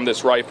 rounds from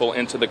this rifle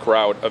into the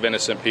crowd of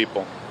innocent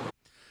people.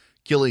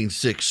 Killing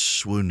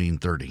 6, wounding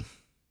 30.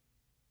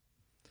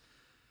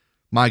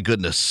 My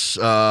goodness.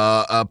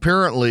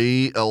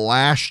 Apparently,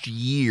 last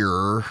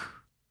year,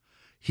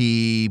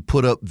 he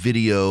put up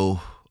video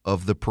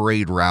of the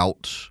parade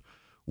route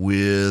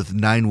with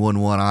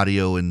 911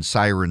 audio and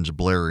sirens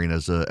blaring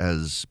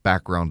as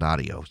background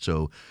audio.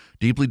 So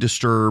deeply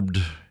disturbed,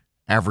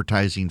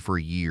 advertising for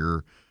a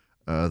year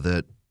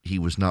that he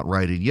was not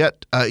right. And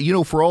yet,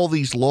 for all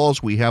these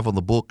laws we have on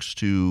the books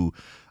to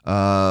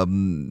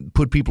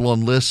put people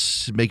on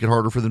lists, make it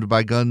harder for them to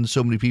buy guns,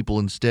 so many people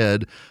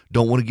instead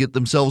don't want to get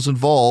themselves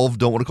involved,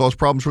 don't want to cause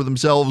problems for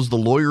themselves. The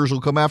lawyers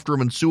will come after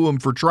them and sue them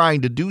for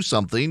trying to do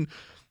something.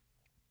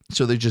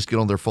 So they just get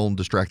on their phone,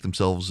 distract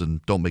themselves,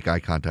 and don't make eye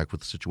contact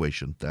with the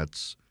situation.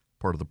 That's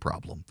part of the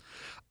problem.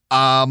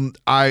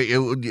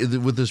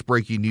 With this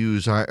breaking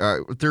news,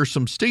 there's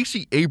some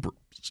Stacey Abrams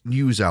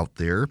news out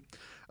there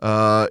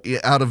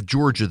out of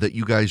Georgia that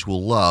you guys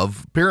will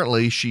love.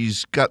 Apparently,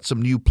 she's got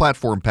some new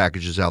platform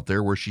packages out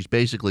there where she's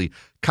basically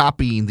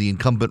copying the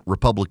incumbent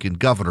Republican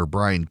governor,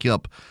 Brian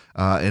Kemp,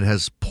 and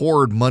has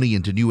poured money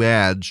into new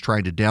ads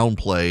trying to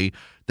downplay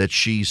that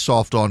she's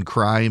soft on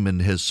crime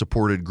and has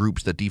supported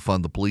groups that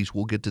defund the police.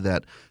 We'll get to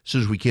that as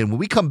soon as we can. When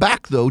we come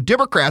back, though,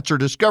 Democrats are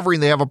discovering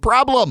they have a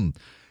problem.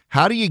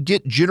 How do you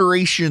get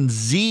Generation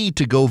Z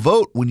to go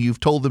vote when you've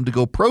told them to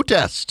go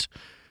protest?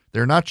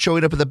 They're not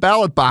showing up at the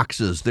ballot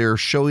boxes. They're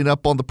showing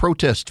up on the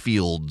protest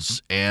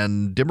fields,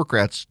 and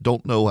Democrats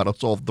don't know how to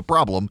solve the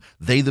problem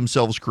they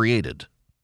themselves created.